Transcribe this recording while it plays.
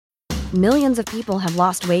Millions of people have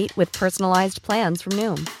lost weight with personalized plans from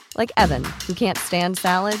Noom. Like Evan, who can't stand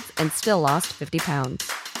salads and still lost 50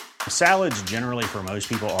 pounds. Salads generally for most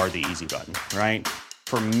people are the easy button, right?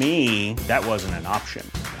 For me, that wasn't an option.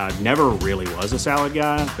 I never really was a salad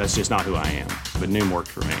guy. That's just not who I am. But Noom worked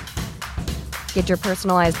for me. Get your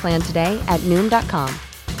personalized plan today at Noom.com.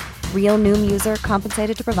 Real Noom user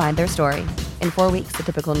compensated to provide their story. In 4 weeks, the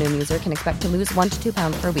typical Noom user can expect to lose 1 to 2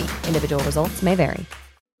 pounds per week. Individual results may vary.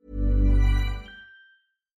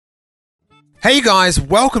 Hey guys,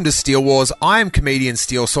 welcome to Steele Wars. I am comedian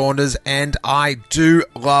Steele Saunders and I do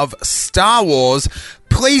love Star Wars.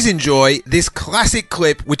 Please enjoy this classic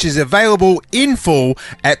clip which is available in full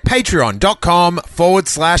at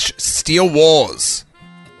patreon.com/Steele Wars.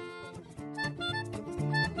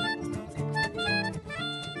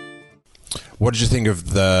 What did you think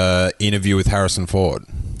of the interview with Harrison Ford?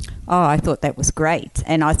 Oh, I thought that was great.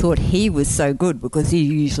 And I thought he was so good because he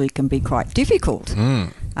usually can be quite difficult.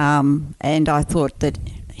 And I thought that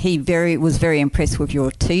he was very impressed with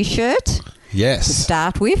your T-shirt. Yes. To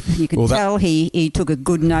start with. You could tell he took a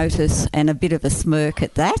good notice and a bit of a smirk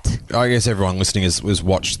at that. I guess everyone listening has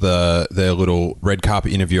watched their little red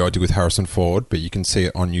carpet interview I did with Harrison Ford, but you can see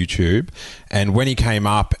it on YouTube. And when he came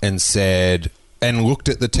up and said, and looked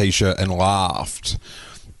at the T-shirt and laughed,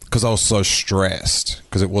 because I was so stressed,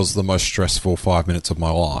 because it was the most stressful 5 minutes of my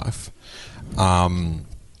life.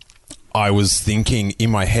 I was thinking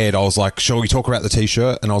in my head, I was like, shall we talk about the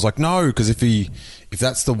T-shirt? And I was like, no, because if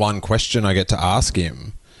that's the one question I get to ask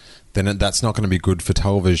him, then that's not going to be good for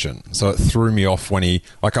television. So it threw me off when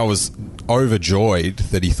I was overjoyed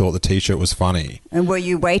that he thought the T-shirt was funny. And were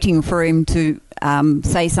you waiting for him to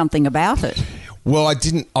say something about it? Well, I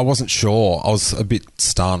wasn't sure. I was a bit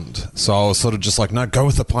stunned. So I was sort of just like, no, go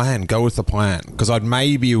with the plan. Because I'd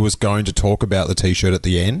maybe was going to talk about the T-shirt at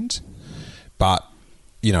the end. But,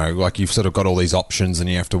 you know, like you've sort of got all these options and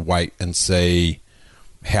you have to wait and see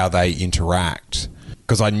how they interact.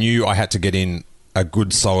 Because I knew I had to get in a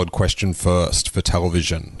good solid question first for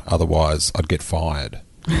television. Otherwise, I'd get fired.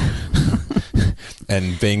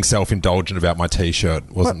 And being self-indulgent about my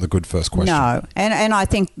T-shirt wasn't the good first question. No, and I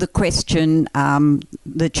think the question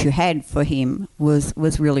that you had for him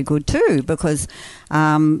was really good too, because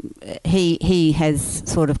he has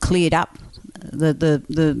sort of cleared up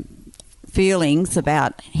the feelings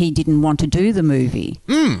about he didn't want to do the movie.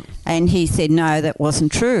 And he said, no, that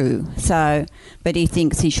wasn't true. So, but he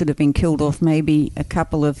thinks he should have been killed off maybe a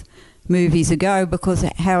couple of movies ago because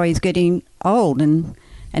of how he's getting old.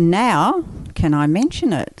 And now, can I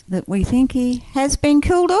mention it, that we think he has been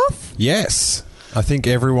killed off? Yes. I think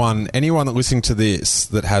anyone that listening to this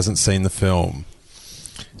that hasn't seen the film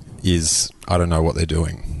I don't know what they're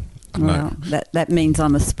doing. Well, that means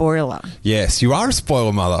I'm a spoiler. Yes, you are a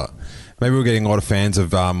spoiler mother. Maybe we're getting a lot of fans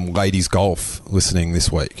of ladies golf listening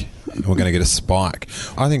this week. And we're going to get a spike.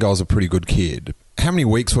 I think I was a pretty good kid. How many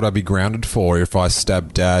weeks would I be grounded for if I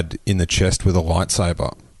stabbed Dad in the chest with a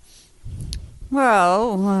lightsaber?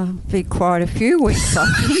 Well, be quite a few weeks, I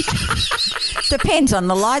think. Depends on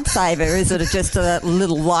the lightsaber. Is it just a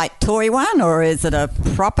little light toy one, or is it a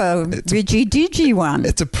proper ridgy-diggy one?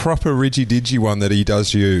 It's a proper ridgy-diggy one that he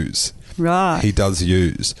does use. Right. He does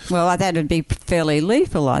use. Well, that would be fairly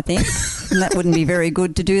lethal, I think. And that wouldn't be very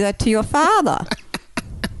good to do that to your father.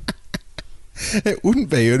 It wouldn't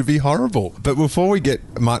be. It would be horrible. But before we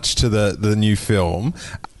get much to the new film,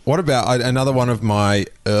 what about another one of my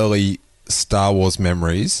early Star Wars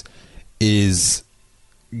memories is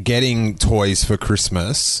getting toys for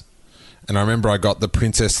Christmas. And I remember I got the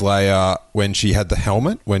Princess Leia when she had the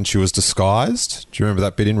helmet, when she was disguised. Do you remember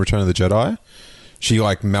that bit in Return of the Jedi? She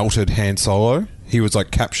melted Han Solo. He was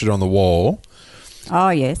captured on the wall. Oh,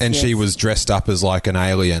 yes. And yes. she was dressed up as an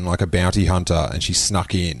alien, like a bounty hunter, and she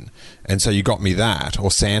snuck in. And so you got me that,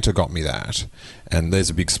 or Santa got me that. And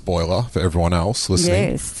there's a big spoiler for everyone else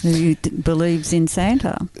listening. Yes, who believes in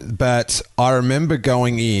Santa. But I remember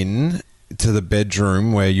going in to the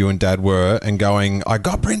bedroom where you and Dad were and going, I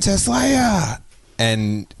got Princess Leia!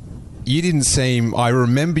 And you didn't I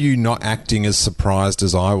remember you not acting as surprised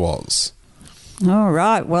as I was. All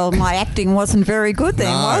right. Well, my acting wasn't very good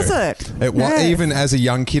then, was it? It was. Yes. Even as a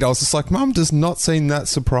young kid, I was just like, Mum does not seem that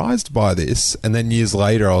surprised by this. And then years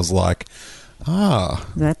later, I was like,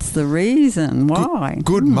 that's the reason why.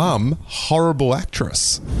 Good Mum, horrible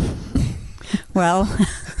actress. Well,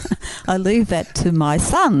 I leave that to my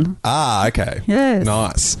son. Okay. Yes.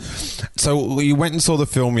 Nice. So you went and saw the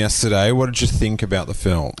film yesterday. What did you think about the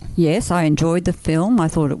film? Yes, I enjoyed the film. I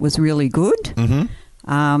thought it was really good.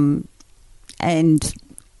 Mm-hmm. And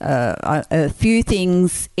a few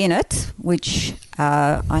things in it which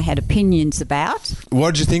I had opinions about.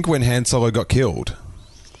 What did you think when Han Solo got killed?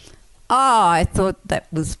 Oh, I thought that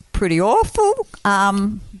was pretty awful.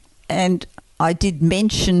 And I did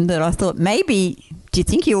mention that I thought maybe, do you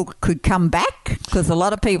think he could come back? Because a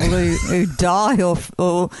lot of people who die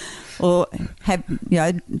or have,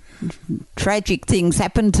 tragic things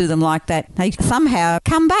happen to them like that, they somehow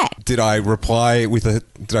come back. Did I reply with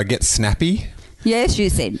did I get snappy? Yes, you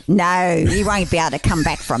said, no, he won't be able to come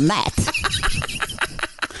back from that.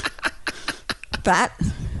 But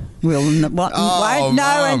we'll won't know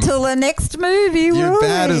Mum. until the next movie, You're will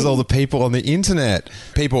bad we? as all the people on the internet.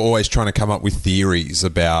 People are always trying to come up with theories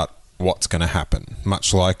about what's going to happen,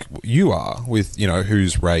 much like you are with,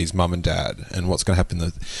 who's Rey's mum and dad and what's going to happen in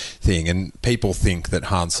the thing. And people think that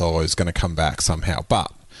Han Solo is going to come back somehow.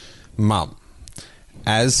 But, Mum,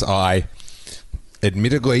 as I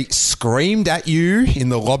admittedly screamed at you in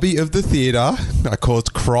the lobby of the theatre, I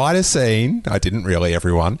caused quite a scene. I didn't really,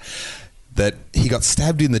 everyone. That he got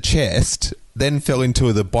stabbed in the chest, then fell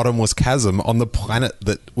into the bottomless chasm on the planet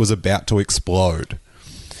that was about to explode.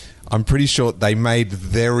 I'm pretty sure they made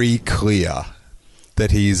very clear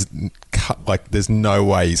that there's no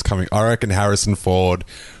way he's coming. I reckon Harrison Ford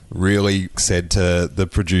really said to the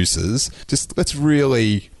producers, just let's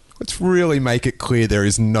really make it clear there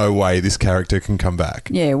is no way this character can come back.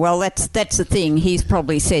 Yeah, well, that's the thing. He's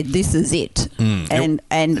probably said, this is it. And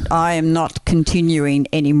I am not continuing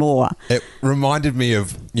anymore. It reminded me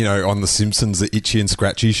of, on The Simpsons, the Itchy and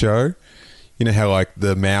Scratchy show. You know how,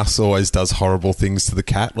 the mouse always does horrible things to the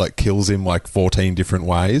cat, kills him 14 different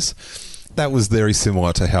ways? That was very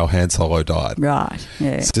similar to how Han Solo died. Right,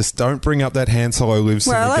 yeah. So just don't bring up that Han Solo lives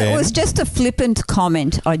thing again. Well, it was just a flippant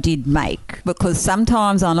comment I did make, because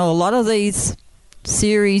sometimes I know a lot of these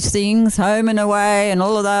series things, Home and Away and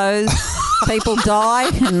all of those, people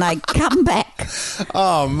die and they come back.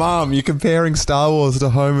 Oh, Mum, you're comparing Star Wars to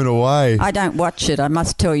Home and Away. I don't watch it, I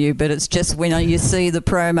must tell you, but it's just when you see the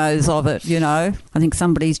promos of it, I think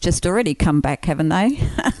somebody's just already come back, haven't they?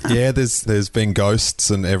 Yeah, there's been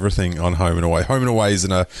ghosts and everything on Home and Away. Home and Away is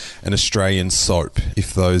an Australian soap,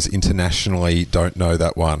 if those internationally don't know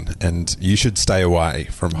that one. And you should stay away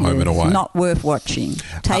from Home and Away. Not worth watching.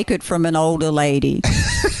 Take it from an older lady.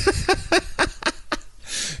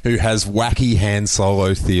 Who has wacky Han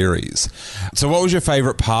Solo theories. So what was your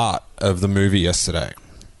favourite part of the movie yesterday?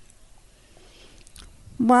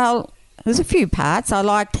 Well, there's a few parts. I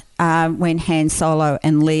liked when Han Solo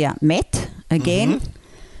and Leia met again.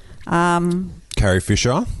 Carrie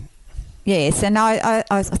Fisher? Yes, and I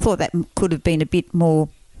thought that could have been a bit more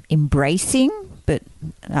embracing, but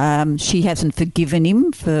she hasn't forgiven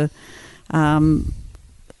him for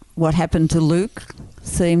what happened to Luke,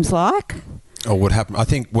 seems like. Or what happened? I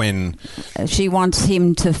think when... She wants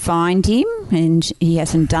him to find him, and he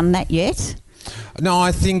hasn't done that yet. No,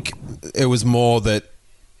 I think it was more that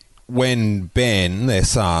when Ben, their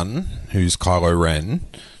son, who's Kylo Ren,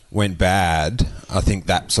 went bad, I think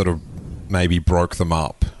that sort of maybe broke them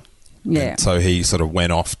up. Yeah. And so he sort of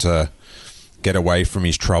went off to get away from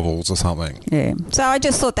his troubles or something. Yeah. So I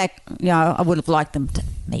just thought that, I would have liked them to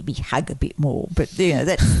maybe hug a bit more. But,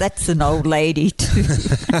 that's an old lady too.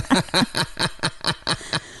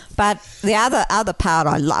 But the other part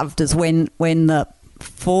I loved is when the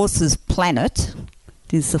Force's planet,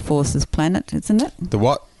 it is the Force's planet, isn't it? The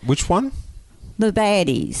what? Which one? The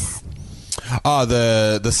baddies. Oh,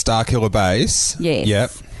 the Starkiller base? Yes.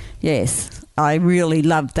 Yep. Yes. I really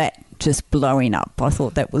loved that just blowing up. I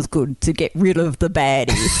thought that was good to get rid of the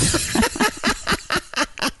baddies.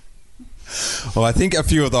 Well, I think a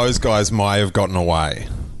few of those guys might have gotten away,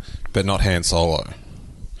 but not Han Solo.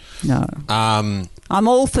 No. I'm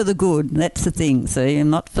all for the good. That's the thing. See, I'm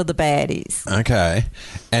not for the baddies. Okay.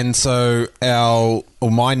 And so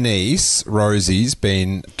my niece, Rosie's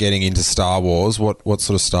been getting into Star Wars. What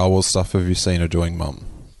sort of Star Wars stuff have you seen her doing, Mum?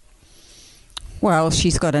 Well,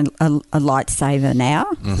 she's got a lightsaber now,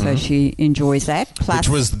 so she enjoys that. Plus, Which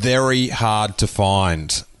was very hard to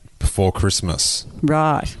find before Christmas.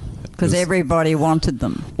 right, because everybody wanted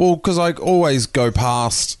them. Well, because I always go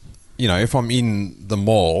past, if I'm in the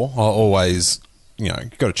mall, I always,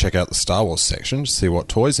 got to check out the Star Wars section to see what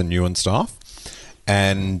toys are new and stuff.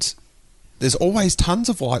 And there's always tons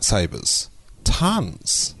of lightsabers.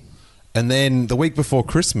 Tons. And then the week before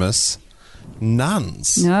Christmas,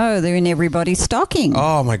 nuns. No, they're in everybody's stocking.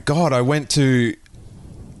 Oh, my God. I went to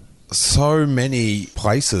so many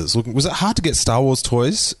places. Look, was it hard to get Star Wars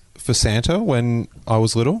toys for Santa when I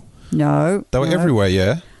was little? No. They were everywhere,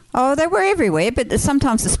 yeah? Oh, they were everywhere, but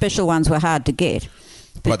sometimes the special ones were hard to get.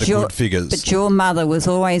 Like the good figures. But your mother was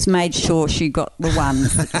always made sure she got the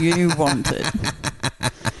ones that you wanted.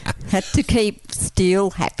 Had to keep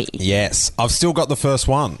Steele happy. Yes. I've still got the first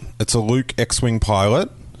one. It's a Luke X-Wing pilot,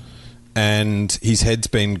 and his head's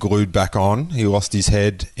been glued back on. He lost his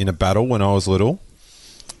head in a battle when I was little,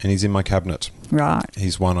 and he's in my cabinet. Right.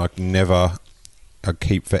 He's one I'd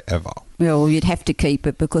keep forever. Well, you'd have to keep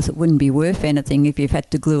it because it wouldn't be worth anything if you've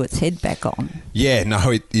had to glue its head back on. Yeah,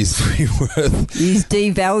 no, it is worth... He's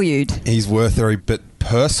devalued. He's worth very, but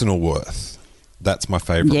personal worth. That's my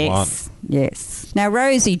favourite one. Yes. Now,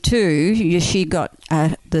 Rosie too, she got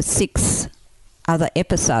the 6 other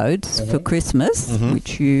episodes for Christmas,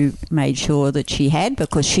 which you made sure that she had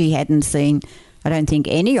because she hadn't seen, I don't think,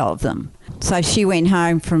 any of them. So she went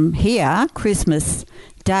home from here, Christmas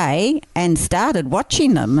Day, and started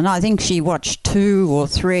watching them. And I think she watched 2 or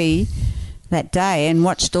 3 that day and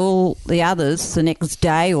watched all the others the next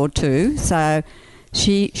day or 2. So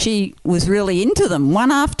she was really into them,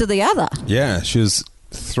 one after the other. Yeah, she was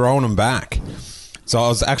throwing them back. So I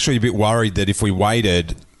was actually a bit worried that if we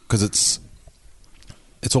waited, because it's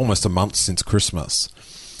almost a month since Christmas,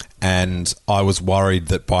 and I was worried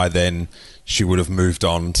that by then she would have moved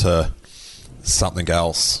on to something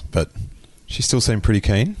else, but she still seemed pretty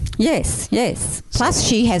keen. Yes. Plus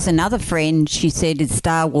she has another friend, she said, is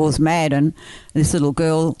Star Wars mad, and this little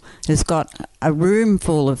girl has got a room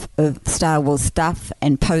full of Star Wars stuff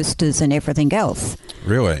and posters and everything else.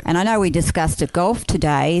 Really? And I know we discussed at golf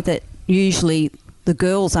today that usually the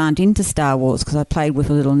girls aren't into Star Wars, because I played with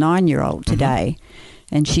a little 9-year-old today,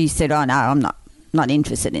 and she said, oh no, I'm not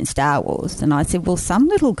interested in Star Wars. And I said, well, some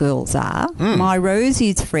little girls are. My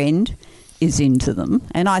Rosie's friend is into them,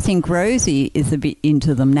 and I think Rosie is a bit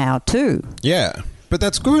into them now too. Yeah, but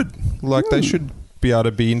that's good. Like, they should be able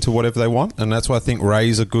to be into whatever they want, and that's why I think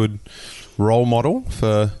Ray's a good role model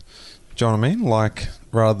for, do you know what I mean? Like,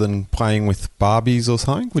 rather than playing with Barbies or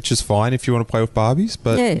something, which is fine if you want to play with Barbies,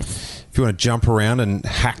 but if you want to jump around and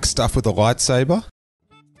hack stuff with a lightsaber.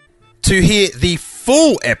 To hear the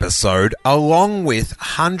full episode, along with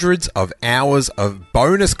hundreds of hours of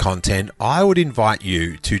bonus content, I would invite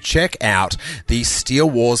you to check out the Steele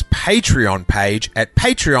Wars Patreon page at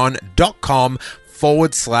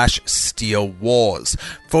patreon.com/Steele Wars.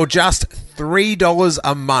 For just $3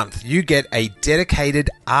 a month, you get a dedicated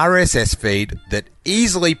RSS feed that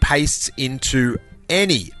easily pastes into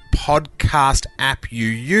any podcast app you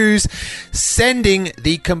use, sending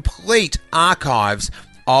the complete archives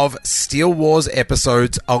of Steele Wars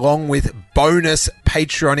episodes, along with bonus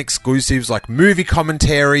Patreon exclusives like movie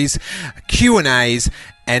commentaries, Q&As,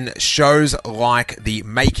 and shows like the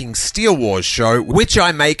Making Steele Wars show, which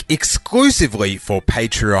I make exclusively for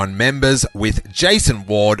Patreon members with Jason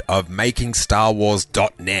Ward of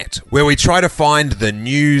MakingStarWars.net, where we try to find the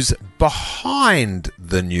news behind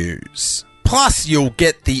the news. Plus, you'll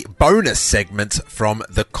get the bonus segments from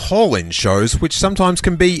the call-in shows, which sometimes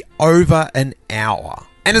can be over an hour.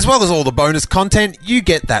 And as well as all the bonus content, you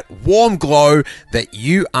get that warm glow that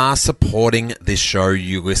you are supporting this show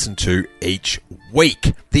you listen to each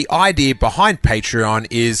week. The idea behind Patreon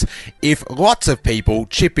is if lots of people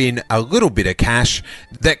chip in a little bit of cash,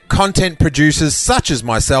 that content producers such as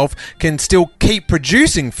myself can still keep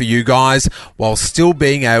producing for you guys while still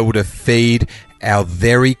being able to feed our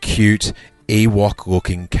very cute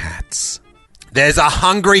Ewok-looking cats. There's a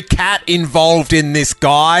hungry cat involved in this,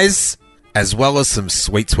 guys, as well as some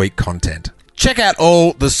sweet content. Check out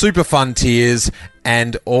all the super fun tiers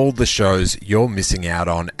and all the shows you're missing out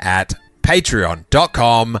on at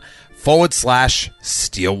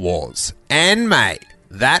patreon.com/Steele Wars. And may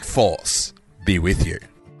that force be with you.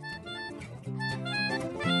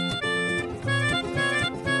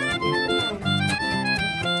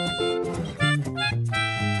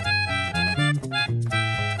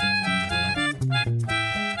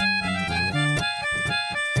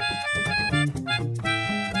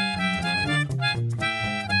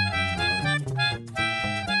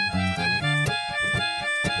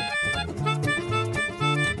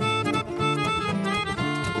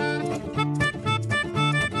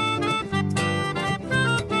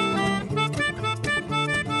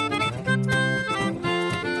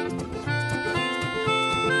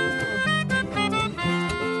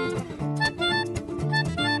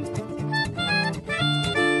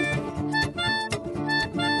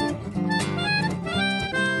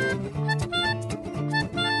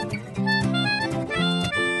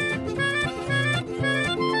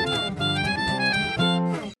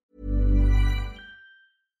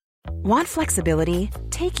 Want flexibility?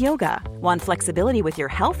 Take yoga. Want flexibility with your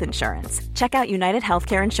health insurance? Check out United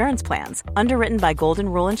Healthcare Insurance Plans. Underwritten by Golden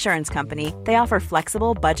Rule Insurance Company, they offer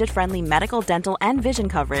flexible, budget-friendly medical, dental, and vision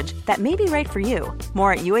coverage that may be right for you.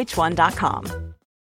 More at uh1.com.